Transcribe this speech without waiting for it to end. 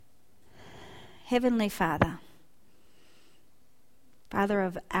Heavenly Father, Father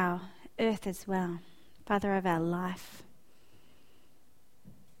of our earth as well, Father of our life,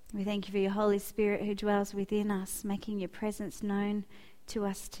 we thank you for your Holy Spirit who dwells within us, making your presence known to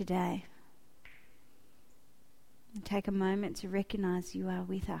us today. And take a moment to recognize you are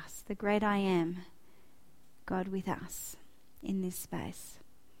with us, the great I am, God with us in this space.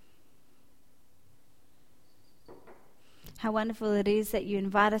 How wonderful it is that you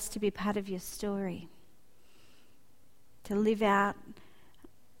invite us to be part of your story, to live out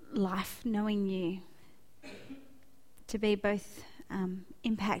life knowing you, to be both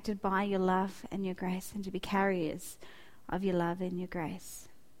impacted by your love and your grace, and to be carriers of your love and your grace.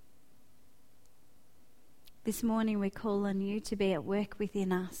 This morning we call on you to be at work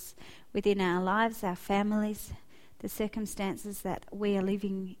within us, within our lives, our families, the circumstances that we are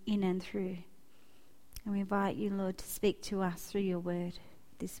living in and through. And we invite you, Lord, to speak to us through your word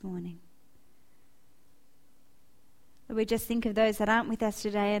this morning. Lord, we just think of those that aren't with us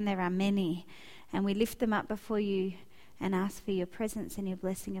today, and there are many, and we lift them up before you and ask for your presence and your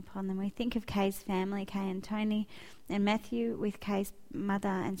blessing upon them. We think of Kay's family, Kay and Tony, and Matthew with Kay's mother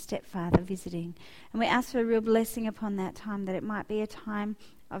and stepfather visiting. And we ask for a real blessing upon that time, that it might be a time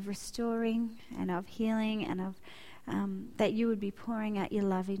of restoring and of healing, and of that you would be pouring out your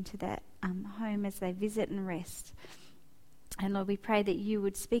love into that home as they visit and rest. And Lord, we pray that you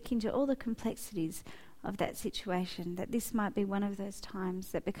would speak into all the complexities of that situation, that this might be one of those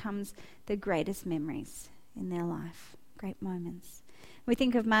times that becomes the greatest memories in their life, great moments. We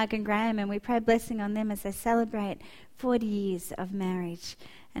think of Mark and Graham, and we pray blessing on them as they celebrate 40 years of marriage,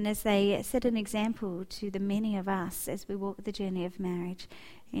 and as they set an example to the many of us as we walk the journey of marriage,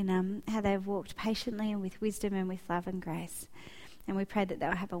 in how they've walked patiently and with wisdom and with love and grace. And we pray that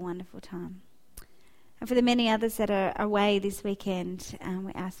they'll have a wonderful time. And for the many others that are away this weekend,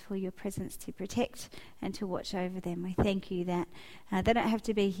 we ask for your presence to protect and to watch over them. We thank you that they don't have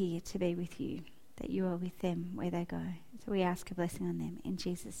to be here to be with you, that you are with them where they go. So we ask a blessing on them in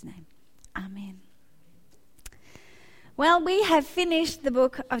Jesus' name. Amen. Well, we have finished the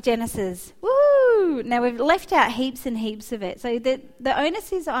book of Genesis. Woo! Now, we've left out heaps and heaps of it. So the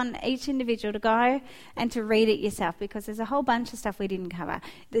onus is on each individual to go and to read it yourself, because there's a whole bunch of stuff we didn't cover.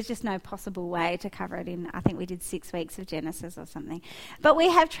 There's just no possible way to cover it in, I think we did 6 weeks of Genesis or something. But we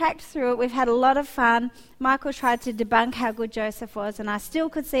have tracked through it. We've had a lot of fun. Michael tried to debunk how good Joseph was, and I still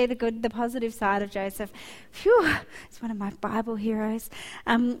could see the positive side of Joseph. Phew, it's one of my Bible heroes.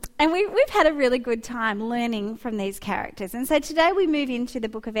 And we've had a really good time learning from these characters. And so today we move into the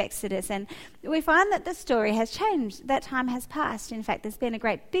book of Exodus, and we find that the story has changed. That time has passed. In fact, there's been a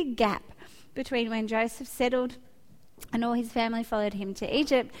great big gap between when Joseph settled and all his family followed him to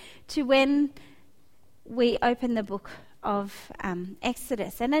Egypt to when we open the book of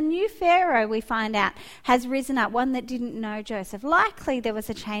Exodus. And a new Pharaoh, we find out, has risen up, one that didn't know Joseph. Likely there was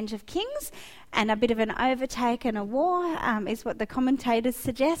a change of kings and a bit of an overtake and a war, is what the commentators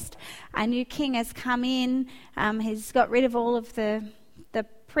suggest. A new king has come in, he's got rid of all of the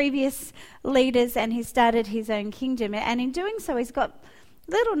previous leaders, and he's started his own kingdom. And in doing so, he's got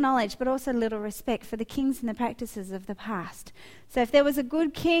little knowledge but also little respect for the kings and the practices of the past. So if there was a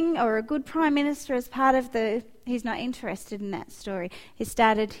good king or a good prime minister as part of he's not interested in that story. He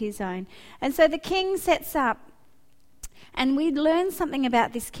started his own. And so the king sets up, and we learn something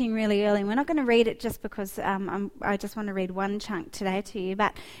about this king really early. We're not going to read it just because I just want to read one chunk today to you.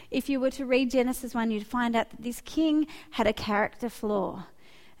 But if you were to read Genesis 1, you'd find out that this king had a character flaw.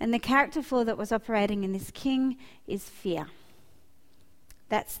 And the character flaw that was operating in this king is fear.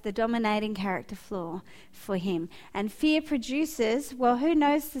 That's the dominating character flaw for him. And fear produces, well, who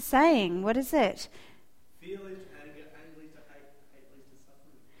knows the saying? What is it? Fear leads to anger, anger leads to hate leads to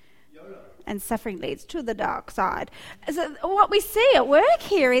suffering. YOLO. And suffering leads to the dark side. So what we see at work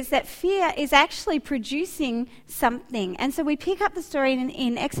here is that fear is actually producing something. And so we pick up the story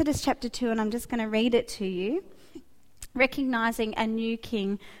in Exodus chapter 2, and I'm just going to read it to you. Recognizing a new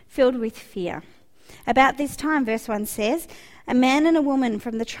king filled with fear. About this time, verse 1 says, a man and a woman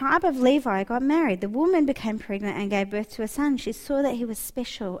from the tribe of Levi got married. The woman became pregnant and gave birth to a son. She saw that he was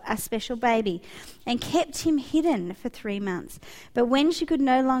a special baby, and kept him hidden for 3 months. But when she could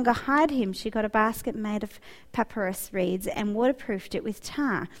no longer hide him, she got a basket made of papyrus reeds and waterproofed it with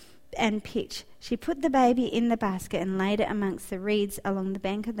tar and pitch. She put the baby in the basket and laid it amongst the reeds along the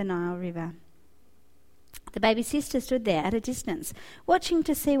bank of the Nile River. The baby's sister stood there at a distance, watching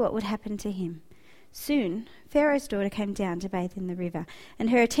to see what would happen to him. Soon, Pharaoh's daughter came down to bathe in the river, and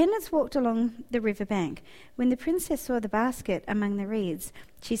her attendants walked along the river bank. When the princess saw the basket among the reeds,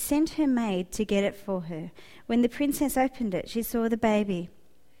 she sent her maid to get it for her. When the princess opened it, she saw the baby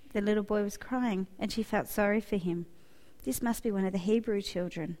The little boy was crying, and she felt sorry for him. This must be one of the Hebrew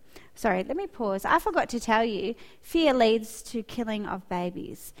children. Sorry, let me pause. I forgot to tell you, fear leads to killing of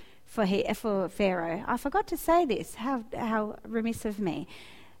babies for Pharaoh. I forgot to say this. How remiss of me.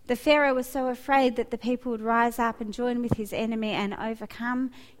 The Pharaoh was so afraid that the people would rise up and join with his enemy and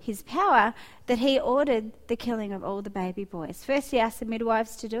overcome his power that he ordered the killing of all the baby boys. First he asked the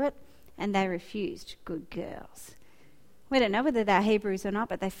midwives to do it, and they refused. Good girls. We don't know whether they're Hebrews or not,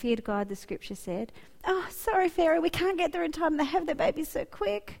 but they feared God, the scripture said. Oh, sorry, Pharaoh, we can't get there in time. They have their babies so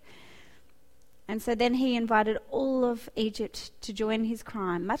quick. And so then he invited all of Egypt to join his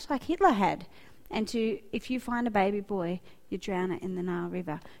crime, much like Hitler had. And if you find a baby boy, you drown it in the Nile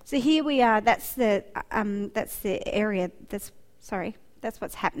River. So here we are. That's the area. That's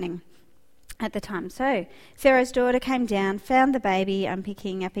what's happening at the time. So Pharaoh's daughter came down, found the baby. I'm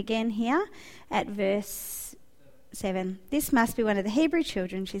picking up again here at verse 7. This must be one of the Hebrew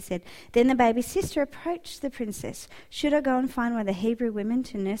children, she said. Then the baby's sister approached the princess. Should I go and find one of the Hebrew women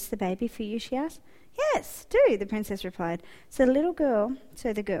to nurse the baby for you, she asked. Yes, do, the princess replied. So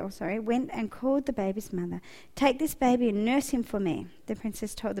the girl went and called the baby's mother. Take this baby and nurse him for me, the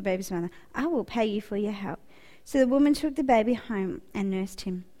princess told the baby's mother. I will pay you for your help. So the woman took the baby home and nursed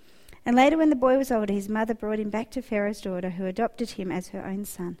him. And later when the boy was older, his mother brought him back to Pharaoh's daughter, who adopted him as her own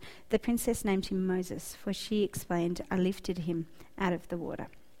son. The princess named him Moses, for she explained, I lifted him out of the water.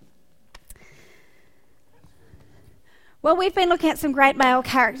 Well, we've been looking at some great male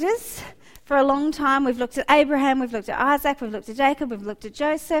characters. For a long time, we've looked at Abraham, we've looked at Isaac, we've looked at Jacob, we've looked at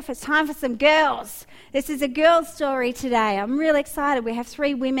Joseph. It's time for some girls. This is a girl story today. I'm really excited. We have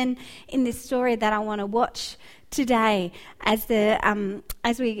 3 women in this story that I want to watch today as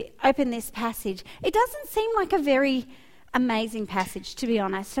we open this passage. It doesn't seem like a very amazing passage, to be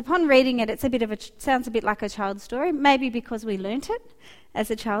honest. Upon reading it, sounds a bit like a child's story, maybe because we learnt it as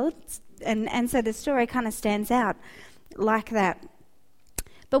a child, and so the story kind of stands out like that.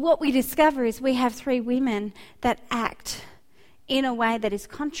 But what we discover is we have 3 women that act in a way that is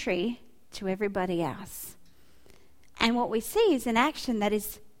contrary to everybody else. And what we see is an action that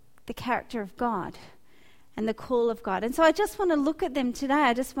is the character of God and the call of God. And so I just want to look at them today.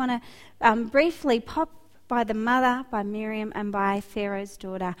 I just want to briefly pop by the mother, by Miriam, and by Pharaoh's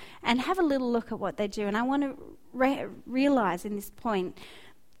daughter, and have a little look at what they do. And I want to realise in this point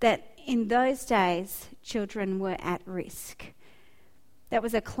that in those days, children were at risk. That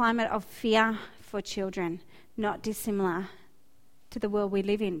was a climate of fear for children, not dissimilar to the world we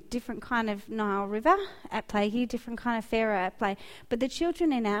live in. Different kind of Nile River at play here, different kind of Pharaoh at play. But the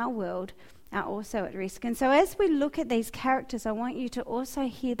children in our world are also at risk. And so as we look at these characters, I want you to also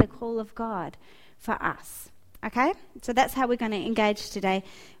hear the call of God for us. Okay? So that's how we're going to engage today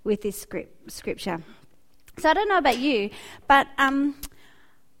with this scripture. So I don't know about you, but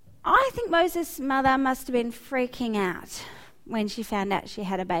I think Moses' mother must have been freaking out when she found out she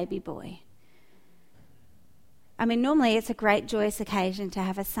had a baby boy. I mean, normally it's a great joyous occasion to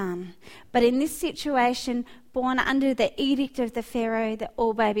have a son. But in this situation, born under the edict of the Pharaoh, that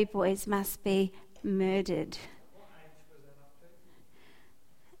all baby boys must be murdered. What age was that up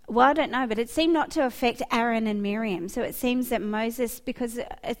to? Well, I don't know, but it seemed not to affect Aaron and Miriam. So it seems that Moses, because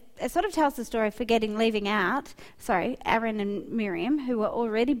it sort of tells the story, leaving out Aaron and Miriam, who were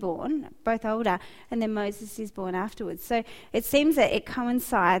already born, both older, and then Moses is born afterwards. So it seems that it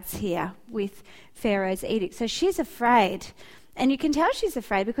coincides here with Pharaoh's edict. So she's afraid, and you can tell she's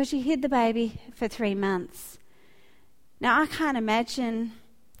afraid because she hid the baby for 3 months. Now, I can't imagine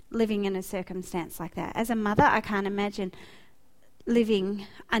living in a circumstance like that. As a mother, I can't imagine living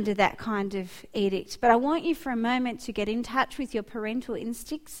under that kind of edict. But I want you for a moment to get in touch with your parental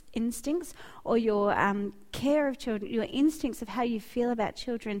instincts or your care of children, your instincts of how you feel about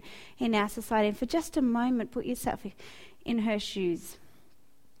children in our society. And for just a moment, put yourself in her shoes.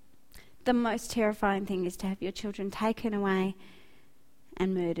 The most terrifying thing is to have your children taken away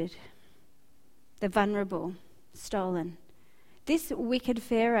and murdered. The vulnerable, stolen. This wicked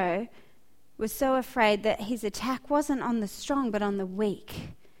Pharaoh was so afraid that his attack wasn't on the strong but on the weak.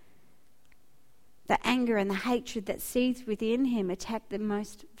 The anger and the hatred that seethed within him attacked the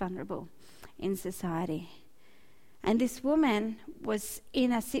most vulnerable in society. And this woman was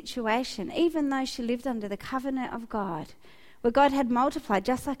in a situation, even though she lived under the covenant of God, where God had multiplied,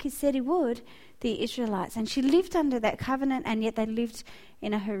 just like he said he would, the Israelites. And she lived under that covenant, and yet they lived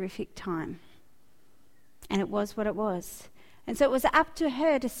in a horrific time. And it was what it was. And so it was up to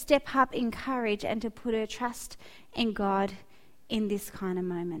her to step up in courage and to put her trust in God in this kind of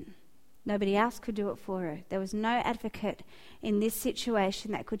moment. Nobody else could do it for her. There was no advocate in this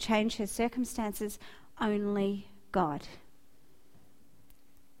situation that could change her circumstances, only God.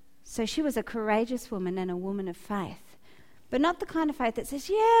 So she was a courageous woman and a woman of faith. But not the kind of faith that says,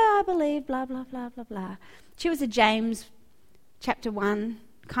 yeah, I believe, blah, blah, blah, blah, blah. She was a James chapter 1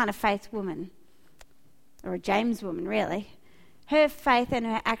 kind of faith woman, or a James woman, really. Her faith and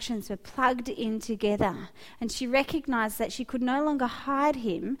her actions were plugged in together, and she recognised that she could no longer hide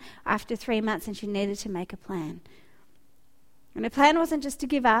him after 3 months, and she needed to make a plan. And her plan wasn't just to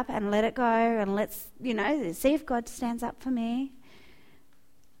give up and let it go and let's, see if God stands up for me.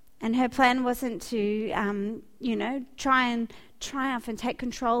 And her plan wasn't to, try and triumph and take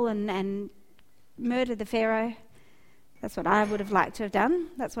control and murder the Pharaoh. That's what I would have liked to have done.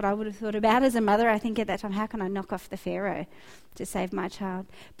 That's what I would have thought about as a mother. I think at that time, how can I knock off the Pharaoh to save my child?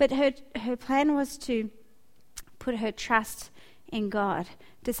 But her plan was to put her trust in God,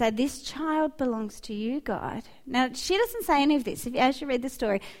 to say, this child belongs to you, God. Now, she doesn't say any of this. As you read the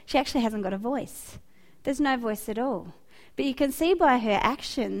story, she actually hasn't got a voice. There's no voice at all. But you can see by her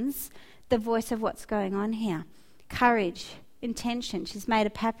actions the voice of what's going on here. Courage, intention. She's made a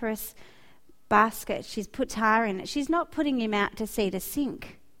papyrus basket. She's put tar in it. She's not putting him out to sea to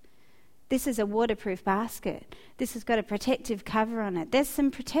sink. This is a waterproof basket. This has got a protective cover on it. There's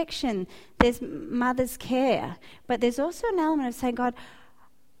some protection. There's mother's care. But there's also an element of saying, God,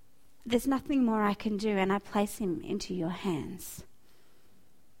 there's nothing more I can do, and I place him into your hands.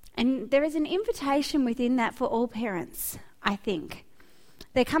 And there is an invitation within that for all parents, I think.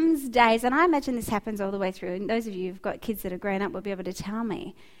 There comes days, and I imagine this happens all the way through, and those of you who've got kids that are grown up will be able to tell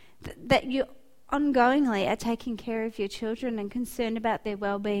me, that you ongoingly are taking care of your children and concerned about their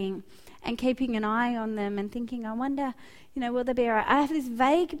well-being and keeping an eye on them and thinking, I wonder, will they be all right? I have this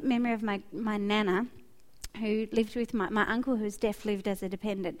vague memory of my nana who lived with my uncle who was deaf, lived as a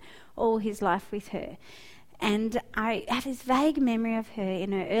dependent all his life with her. And I have this vague memory of her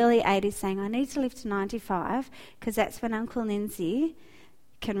in her early 80s saying, I need to live to 95 because that's when Uncle Lindsay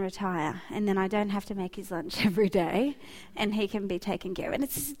can retire, and then I don't have to make his lunch every day and he can be taken care of. And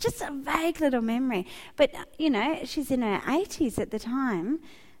it's just a vague little memory. But, she's in her 80s at the time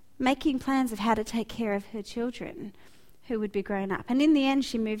making plans of how to take care of her children who would be grown up. And in the end,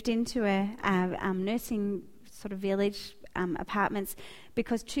 she moved into a nursing sort of village apartments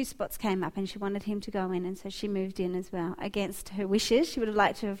because 2 spots came up and she wanted him to go in, and so she moved in as well against her wishes. She would have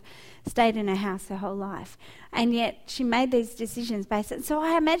liked to have stayed in her house her whole life, and yet she made these decisions based on. So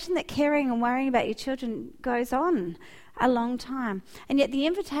I imagine that caring and worrying about your children goes on a long time, and yet the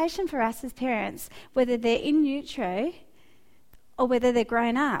invitation for us as parents, whether they're in utero or whether they're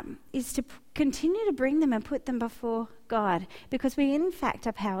grown up, is to continue to bring them and put them before God, because we in fact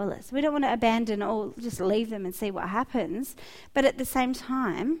are powerless. We don't want to abandon or just leave them and see what happens, but at the same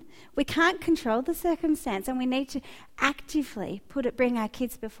time we can't control the circumstance, and we need to actively bring our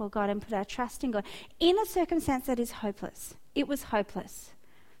kids before God and put our trust in God in a circumstance that is hopeless. It was hopeless.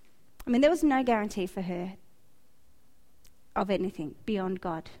 I mean, there was no guarantee for her of anything beyond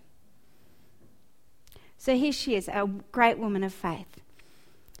God. So here she is, a great woman of faith.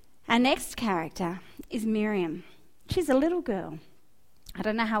 Our next character is Miriam. She's a little girl. I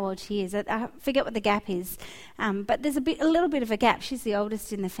don't know how old she is. I forget what the gap is. But there's a little bit of a gap. She's the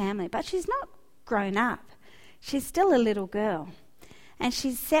oldest in the family. But she's not grown up. She's still a little girl. And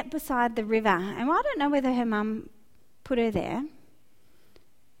she's set beside the river. And I don't know whether her mum put her there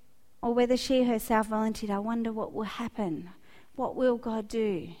or whether she herself volunteered. I wonder what will happen. What will God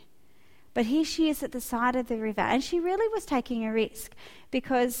do? But here she is at the side of the river, and she really was taking a risk,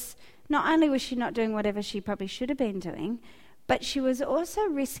 because not only was she not doing whatever she probably should have been doing, but she was also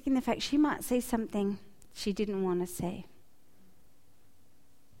risking the fact she might see something she didn't want to see.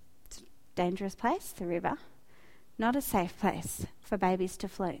 It's a dangerous place, the river, not a safe place for babies to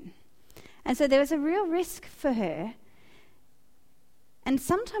float. And so there was a real risk for her. And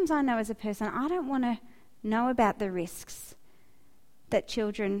sometimes I know as a person, I don't want to know about the risks that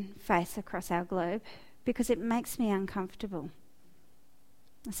children face across our globe, because it makes me uncomfortable.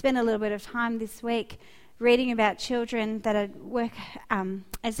 I spent a little bit of time this week reading about children that work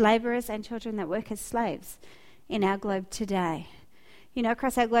as labourers and children that work as slaves in our globe today.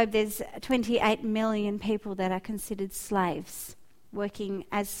 Across our globe there's 28 million people that are considered slaves, working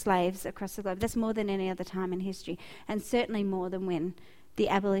as slaves across the globe. That's more than any other time in history, and certainly more than when the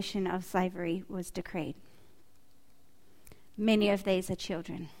abolition of slavery was decreed. Many of these are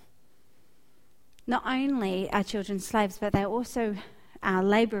children. Not only are children slaves, but they also are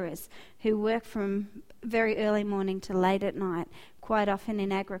labourers who work from very early morning to late at night, quite often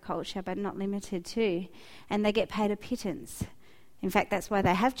in agriculture, but not limited to, and they get paid a pittance. In fact, that's why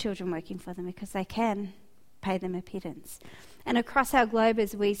they have children working for them, because they can pay them a pittance. And across our globe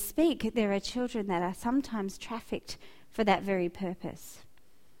as we speak, there are children that are sometimes trafficked for that very purpose.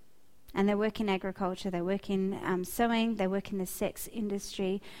 And they work in agriculture, they work in sewing, they work in the sex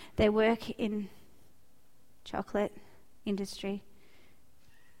industry, they work in chocolate industry.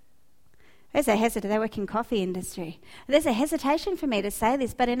 They work in coffee industry. There's a hesitation for me to say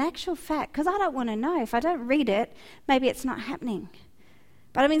this, but in actual fact, because I don't want to know, if I don't read it, maybe it's not happening.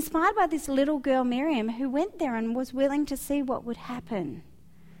 But I'm inspired by this little girl, Miriam, who went there and was willing to see what would happen.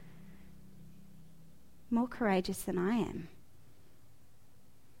 More courageous than I am.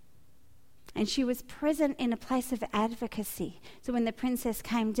 And she was present in a place of advocacy. So when the princess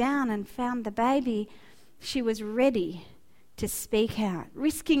came down and found the baby, she was ready to speak out,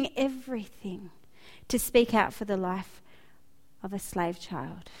 risking everything to speak out for the life of a slave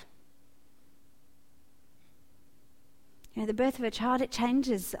child. You know, the birth of a child, it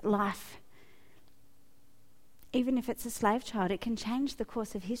changes life. Even if it's a slave child, it can change the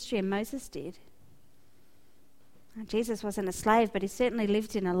course of history, and Moses did. Jesus wasn't a slave, but he certainly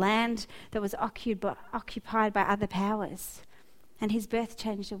lived in a land that was occupied by other powers, and his birth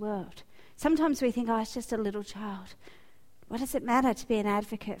changed the world. Sometimes we think, oh, it's just a little child. What does it matter to be an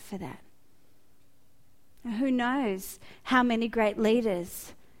advocate for that? And who knows how many great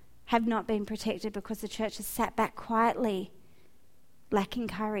leaders have not been protected because the church has sat back quietly, lacking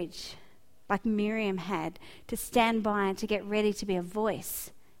courage, like Miriam had, to stand by and to get ready to be a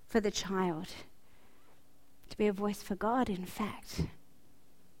voice for the child. To be a voice for God, in fact.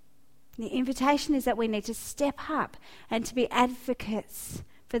 The invitation is that we need to step up and to be advocates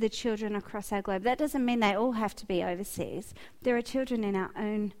for the children across our globe. That doesn't mean they all have to be overseas. There are children in our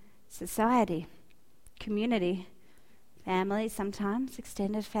own society, community, family, sometimes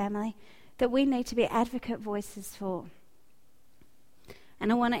extended family, that we need to be advocate voices for.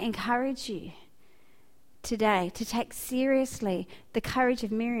 And I want to encourage you today to take seriously the courage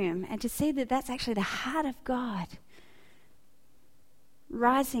of Miriam and to see that that's actually the heart of God,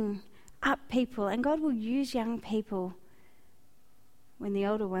 rising up people. And God will use young people when the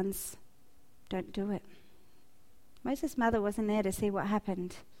older ones don't do it. Moses' mother wasn't there to see what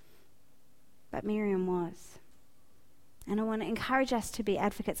happened, but Miriam was. And I want to encourage us to be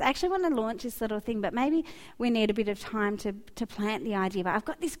advocates. I actually want to launch this little thing, but maybe we need a bit of time to plant the idea. But I've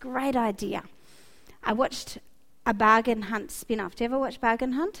got this great idea. I watched a bargain hunt spin-off. Do you ever watch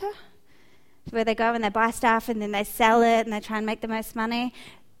Bargain Hunter? Where they go and they buy stuff and then they sell it and they try and make the most money.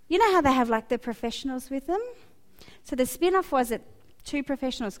 You know how they have like the professionals with them? So the spin-off was that two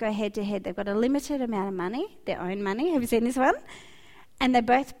professionals go head to head. They've got a limited amount of money, their own money. Have you seen this one? And they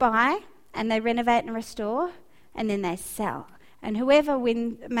both buy and they renovate and restore and then they sell. And whoever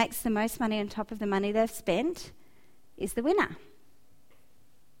makes the most money on top of the money they've spent is the winner.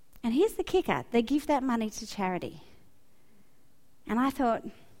 And here's the kicker. They give that money to charity. And I thought,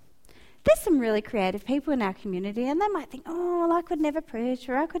 there's some really creative people in our community and they might think, oh, well, I could never preach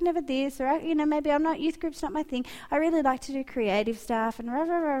or I could never this or, maybe I'm not, youth group's not my thing. I really like to do creative stuff and rah,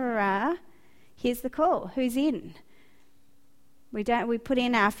 rah, rah, rah, rah. Here's the call. Who's in? We put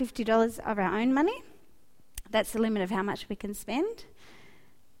in our $50 of our own money. That's the limit of how much we can spend.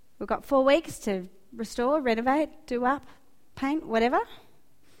 We've got 4 weeks to restore, renovate, do up, paint, whatever.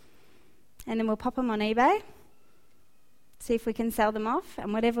 And then we'll pop them on eBay, see if we can sell them off,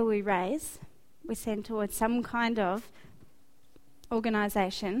 and whatever we raise, we send towards some kind of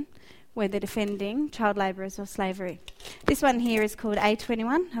organisation where they're defending child labourers or slavery. This one here is called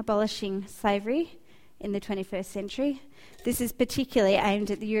A21, Abolishing Slavery in the 21st Century. This is particularly aimed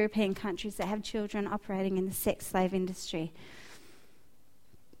at the European countries that have children operating in the sex slave industry.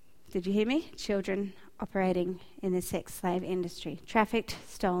 Did you hear me? Children operating in the sex slave industry, trafficked,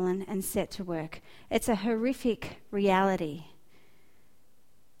 stolen, and set to work. It's a horrific reality,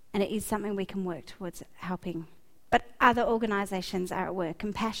 and it is something we can work towards helping. But other organisations are at work.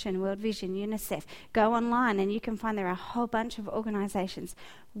 Compassion, World Vision, UNICEF. Go online and you can find there are a whole bunch of organisations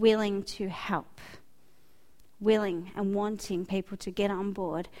willing to help, willing and wanting people to get on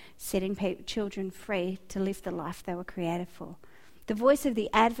board, setting children free to live the life they were created for. The voice of the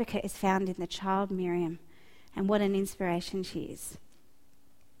advocate is found in the child Miriam, and what an inspiration she is.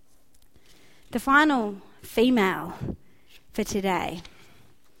 The final female for today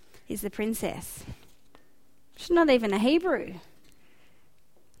is the princess. She's not even a Hebrew,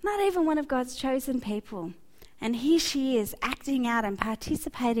 not even one of God's chosen people. And here she is acting out and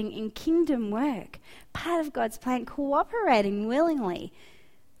participating in kingdom work, part of God's plan, cooperating willingly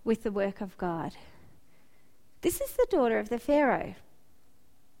with the work of God. This is the daughter of the Pharaoh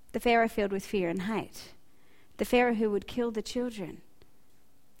filled with fear and hate, the Pharaoh who would kill the children.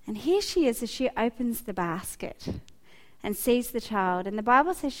 And here she is as she opens the basket and sees the child. And the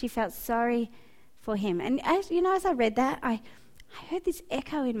Bible says she felt sorry for him. And as I read that, I I heard this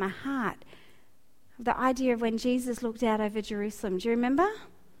echo in my heart of the idea of when Jesus looked out over Jerusalem. Do you remember?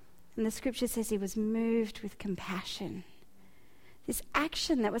 And the scripture says he was moved with compassion. This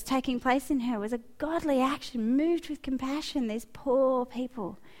action that was taking place in her was a godly action, moved with compassion. These poor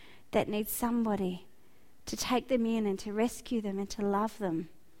people that need somebody to take them in and to rescue them and to love them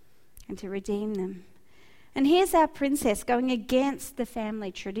and to redeem them. And here's our princess going against the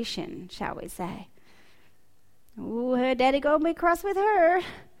family tradition, shall we say. Ooh, her daddy gonna be cross with her.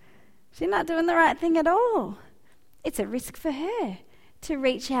 She's not doing the right thing at all. It's a risk for her to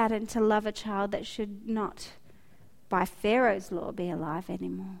reach out and to love a child that should not, by Pharaoh's law, be alive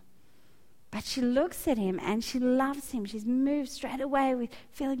anymore. But she looks at him and she loves him. She's moved straight away with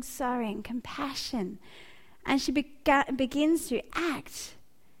feeling sorry and compassion. And she begins to act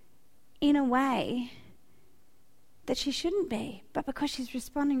in a way that she shouldn't be. But because she's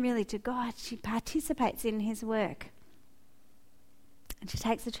responding really to God, she participates in his work. And she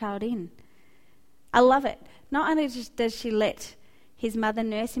takes the child in. I love it. Not only does she let his mother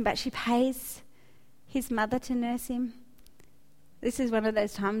nurse him, but she pays his mother to nurse him. This is one of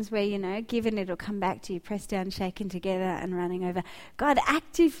those times where, give and it'll come back to you, pressed down, shaken together and running over. God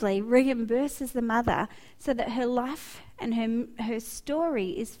actively reimburses the mother so that her life and her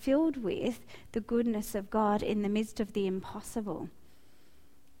story is filled with the goodness of God in the midst of the impossible.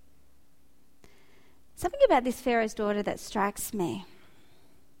 Something about this Pharaoh's daughter that strikes me.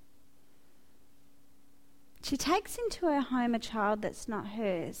 She takes into her home a child that's not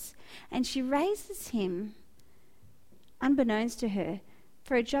hers, and she raises him, unbeknownst to her,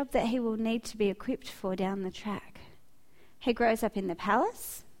 for a job that he will need to be equipped for down the track. He grows up in the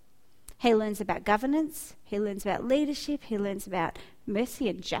palace. He learns about governance. He learns about leadership. He learns about mercy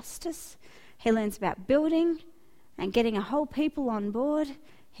and justice. He learns about building and getting a whole people on board.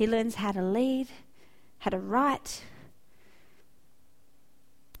 He learns how to lead, how to write.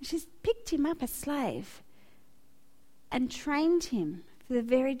 She's picked him up a slave and trained him for the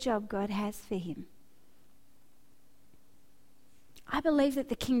very job God has for him. I believe that in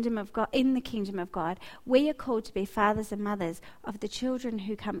the kingdom of God, we are called to be fathers and mothers of the children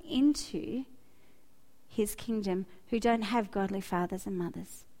who come into his kingdom who don't have godly fathers and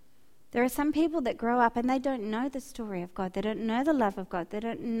mothers. There are some people that grow up and they don't know the story of God. They don't know the love of God. They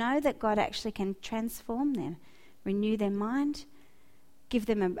don't know that God actually can transform them, renew their mind, give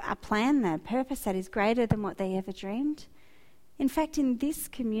them a plan, a purpose that is greater than what they ever dreamed. In fact, in this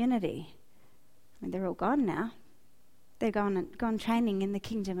community, they're all gone now. They're gone training in the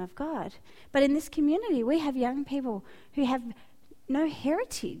kingdom of God. But in this community, we have young people who have no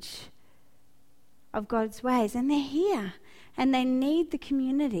heritage of God's ways, and they're here, and they need the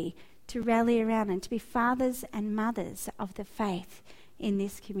community to rally around and to be fathers and mothers of the faith in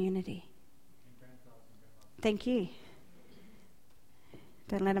this community. Thank you.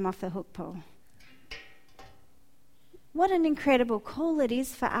 Don't let them off the hook, Paul. What an incredible call it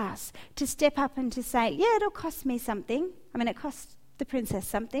is for us to step up and to say, yeah, it'll cost me something. It cost the princess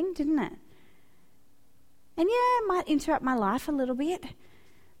something, didn't it? And yeah, it might interrupt my life a little bit.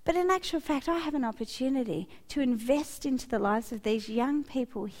 But in actual fact, I have an opportunity to invest into the lives of these young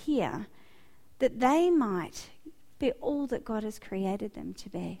people here that they might be all that God has created them to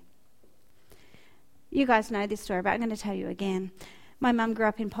be. You guys know this story, but I'm going to tell you again. My mum grew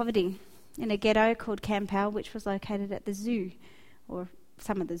up in poverty in a ghetto called Campbell, which was located at the zoo, or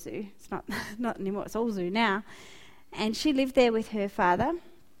some of the zoo. It's not anymore, it's all zoo now. And she lived there with her father,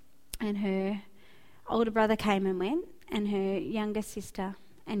 and her older brother came and went, and her younger sister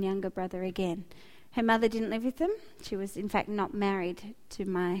and younger brother again. Her mother didn't live with them. She was, in fact, not married to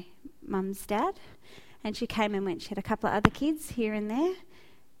my mum's dad, and she came and went. She had a couple of other kids here and there,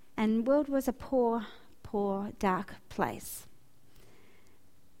 and the world was a poor, dark place.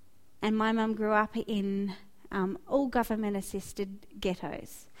 And my mum grew up in all government-assisted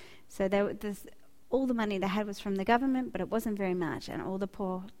ghettos. So all the money they had was from the government, but it wasn't very much, and all the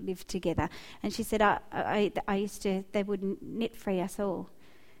poor lived together. And she said, they would knit free us all,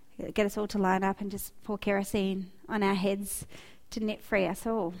 get us all to line up and just pour kerosene on our heads to knit free us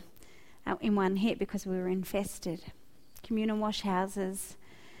all in one hit because we were infested. Communal wash houses,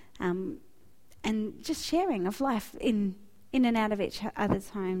 and just sharing of life in and out of each other's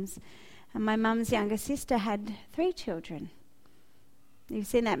homes. And my mum's younger sister had 3 children. You've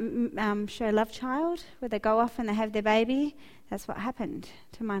seen that show Love Child, where they go off and they have their baby? That's what happened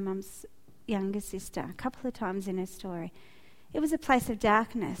to my mum's younger sister a couple of times in her story. It was a place of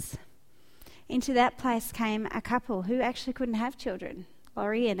darkness. Into that place came a couple who actually couldn't have children,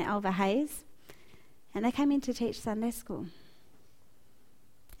 Laurie and Alva Hayes, and they came in to teach Sunday school.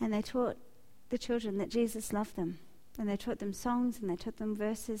 And they taught the children that Jesus loved them, and they taught them songs, and they taught them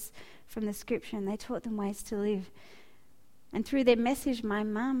verses from the scripture, and they taught them ways to live. And through their message, my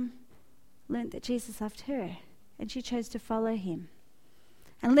mum learnt that Jesus loved her, and she chose to follow him.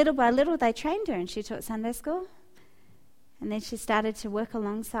 And little by little, they trained her, and she taught Sunday school. And then she started to work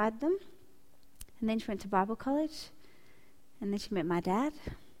alongside them. And then she went to Bible college. And then she met my dad.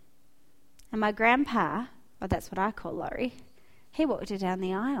 And my grandpa, well, that's what I call Laurie, he walked her down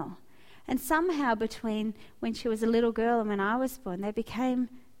the aisle. And somehow between when she was a little girl and when I was born, they became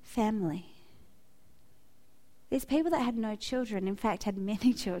family. There's people that had no children, in fact had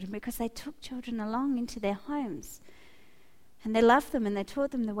many children, because they took children along into their homes. And they loved them and they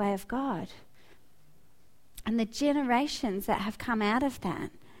taught them the way of God. And the generations that have come out of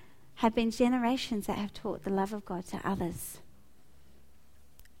that have been generations that have taught the love of God to others.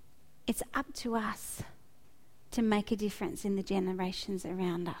 It's up to us to make a difference in the generations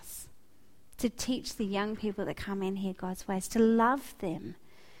around us, to teach the young people that come in here God's ways, to love them,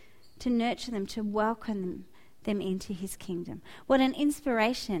 to nurture them, to welcome them into his kingdom. What an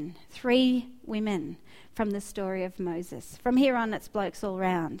inspiration. 3 women from the story of Moses. From here on, it's blokes all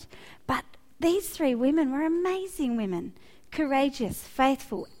round. But these 3 women were amazing women, courageous,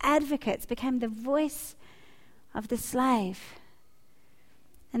 faithful, advocates, became the voice of the slave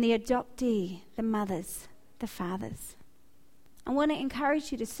and the adoptee, the mothers, the fathers. I want to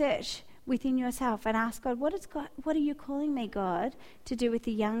encourage you to search within yourself and ask God, what are you calling me, God, to do with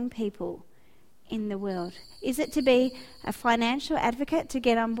the young people in the world? Is it to be a financial advocate, to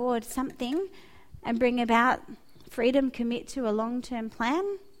get on board something and bring about freedom, commit to a long-term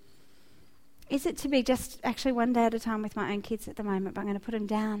plan? Is it to be just actually one day at a time with my own kids at the moment, but I'm going to put them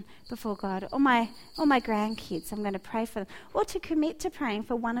down before God, or my grandkids, I'm going to pray for them, or to commit to praying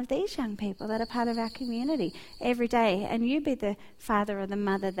for one of these young people that are part of our community every day, and you be the father or the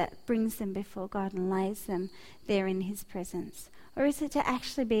mother that brings them before God and lays them there in his presence? Or is it to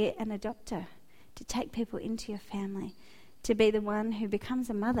actually be an adopter, to take people into your family, to be the one who becomes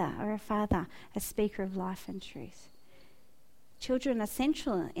a mother or a father, a speaker of life and truth? Children are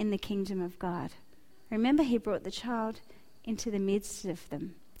central in the kingdom of God. Remember, he brought the child into the midst of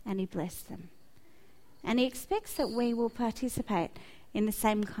them and he blessed them. And he expects that we will participate in the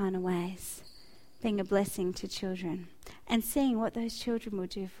same kind of ways, being a blessing to children and seeing what those children will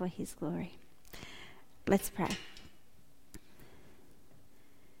do for his glory. Let's pray.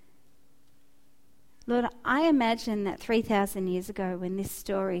 Lord, I imagine that 3,000 years ago when this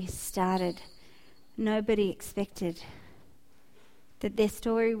story started, nobody expected that their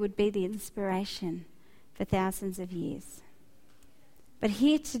story would be the inspiration for thousands of years. But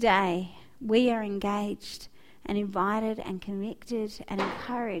here today, we are engaged and invited and convicted and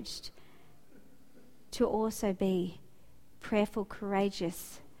encouraged to also be prayerful,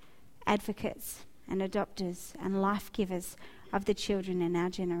 courageous advocates and adopters and life givers of the children in our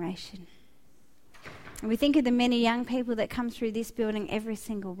generation. And we think of the many young people that come through this building every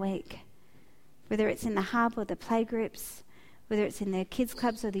single week, whether it's in the hub or the playgroups, whether it's in the kids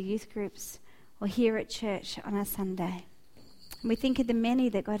clubs or the youth groups, or here at church on a Sunday. And we think of the many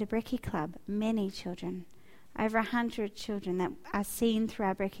that go to Brekkie Club, many children, over 100 children that are seen through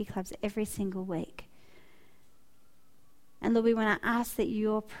our Brekkie Clubs every single week. And Lord, we want to ask that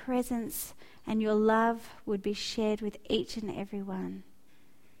your presence and your love would be shared with each and every one.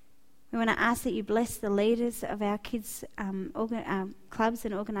 We want to ask that you bless the leaders of our kids' clubs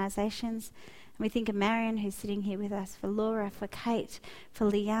and organisations. And we think of Marion, who's sitting here with us, for Laura, for Kate, for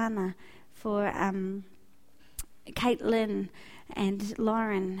Liana, for Caitlin and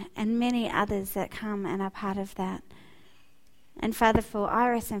Lauren, and many others that come and are part of that. And Father, for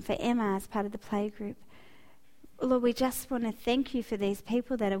Iris and for Emma as part of the playgroup. Lord, we just want to thank you for these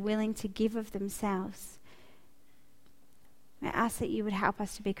people that are willing to give of themselves. I ask that you would help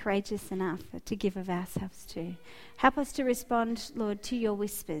us to be courageous enough to give of ourselves too. Help us to respond, Lord, to your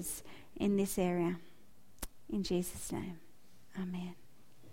whispers in this area. In Jesus' name, amen.